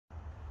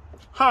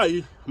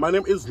Hi, my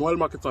name is Noel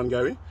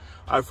Gary.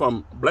 I'm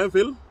from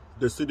Blainville,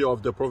 the city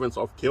of the province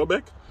of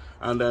Quebec,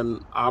 and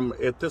then I'm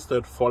a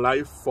tester for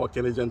life for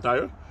Canadian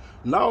Tire.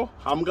 Now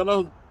I'm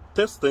gonna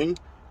testing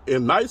a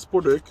nice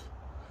product.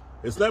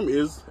 Its name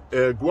is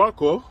a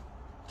Graco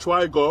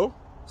TrioGrow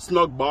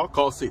SnugBar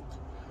car seat,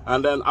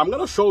 and then I'm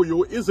gonna show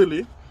you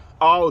easily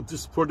how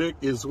this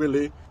product is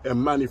really a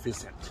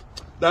magnificent.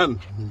 Then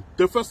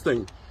the first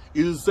thing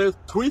is a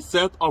 3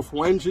 set of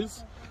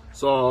ranges.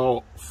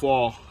 So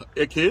for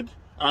a kid,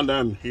 and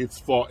then it's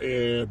for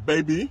a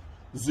baby,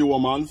 0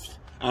 months,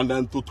 and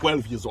then to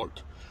 12 years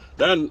old.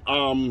 Then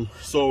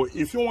so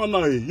if you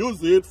wanna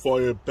use it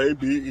for a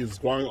baby is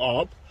growing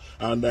up,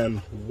 and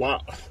then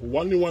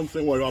only one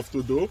thing what you have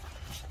to do,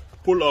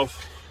 pull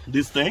off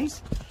these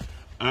things,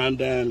 and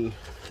then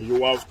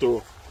you have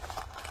to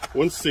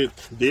unseat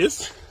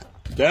this.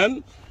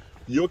 Then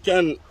you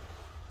can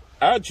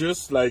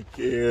adjust like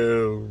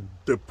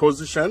the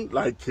position,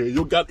 like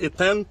you got a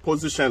 10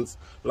 positions,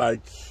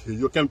 like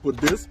you can put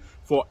this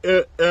for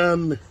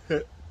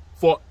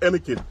any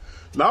kid.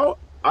 Now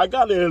I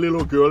got a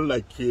little girl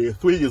like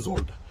 3 years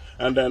old,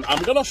 and then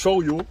I'm gonna show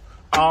you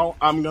how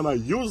I'm gonna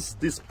use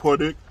this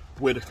product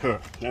with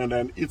her. And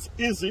then it's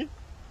easy.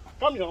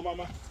 Come here,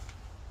 mama.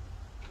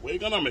 We're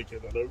gonna make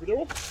it another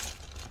video.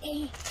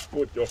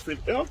 Put your feet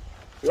here.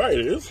 Right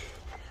it is.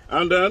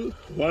 And then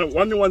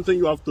one thing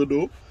you have to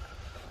do,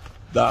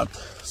 that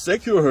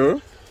secure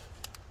her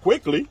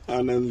quickly,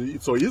 and then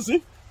it's so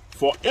easy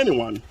for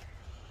anyone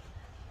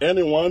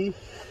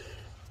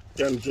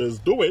can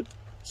just do it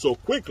so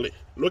quickly.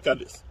 Look at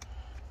this.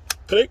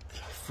 Click,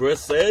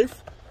 first save,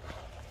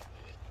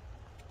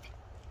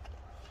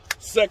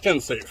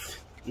 second save.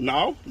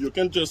 Now you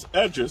can just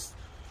adjust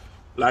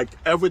like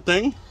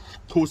everything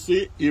to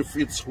see if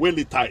it's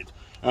really tight,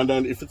 and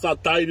then if it's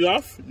not tight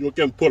enough, you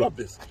can pull up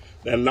this.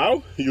 And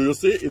now you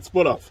see it's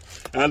put off.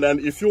 And then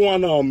if you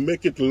want to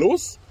make it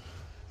loose,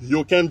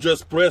 you can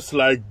just press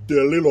like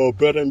the little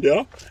button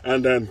there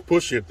and then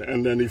push it.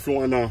 And then if you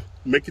want to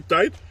make it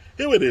tight,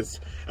 here it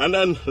is. And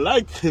then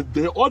like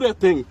the other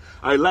thing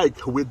I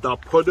like with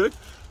that product,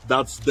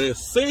 that's the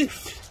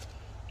safe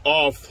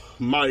of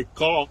my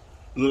car,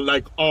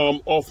 like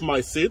of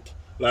my seat.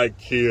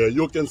 Like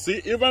you can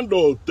see, even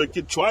though they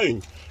keep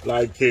trying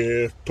like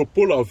to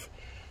pull off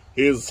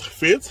his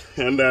feet,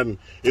 and then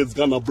it's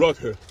gonna block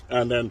her,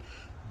 and then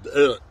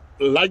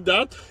like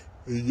that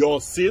your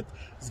seat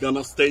is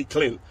gonna stay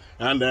clean.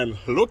 And then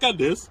look at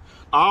this,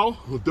 how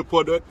the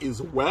product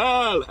is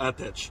well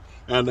attached,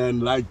 and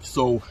then like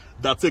so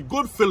that's a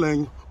good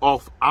feeling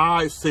of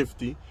eye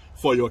safety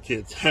for your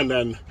kids. And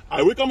then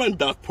I recommend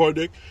that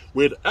product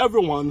with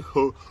everyone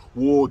who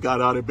got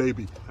out a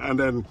baby. And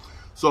then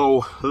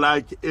so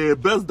like a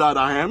best dad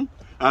I am,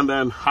 and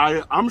then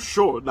I'm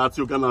sure that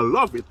you're gonna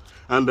love it,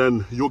 and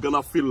then you're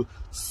gonna feel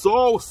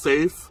so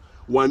safe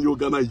when you're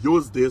gonna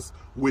use this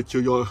with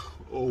your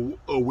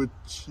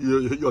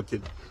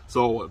kid.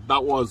 So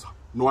that was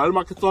Noel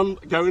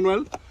Gary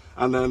Noel,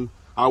 and then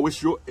I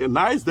wish you a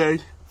nice day.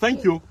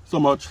 Thank you so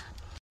much.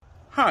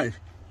 Hi,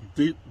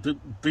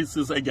 this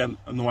is again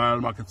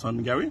Noel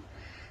Gary.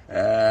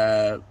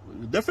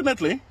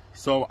 Definitely,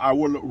 so I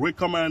will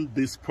recommend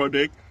this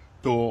product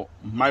to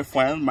my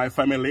friend, my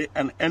family,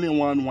 and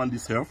anyone want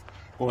this help,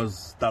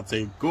 because that's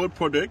a good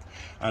product.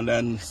 And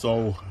then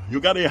so you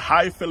got a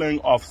high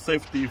feeling of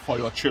safety for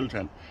your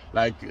children.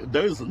 Like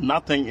there is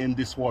nothing in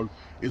this world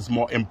is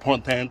more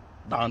important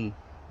than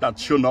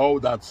that you know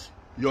that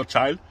your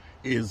child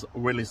is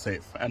really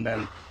safe. And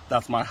then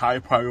that's my high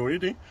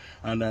priority.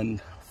 And then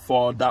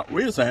for that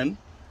reason,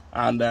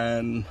 and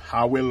then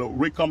I will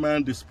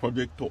recommend this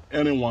product to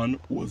anyone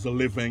who is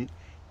living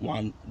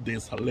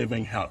this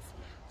living health.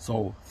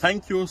 So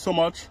thank you so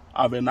much.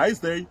 Have a nice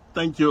day.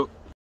 Thank you.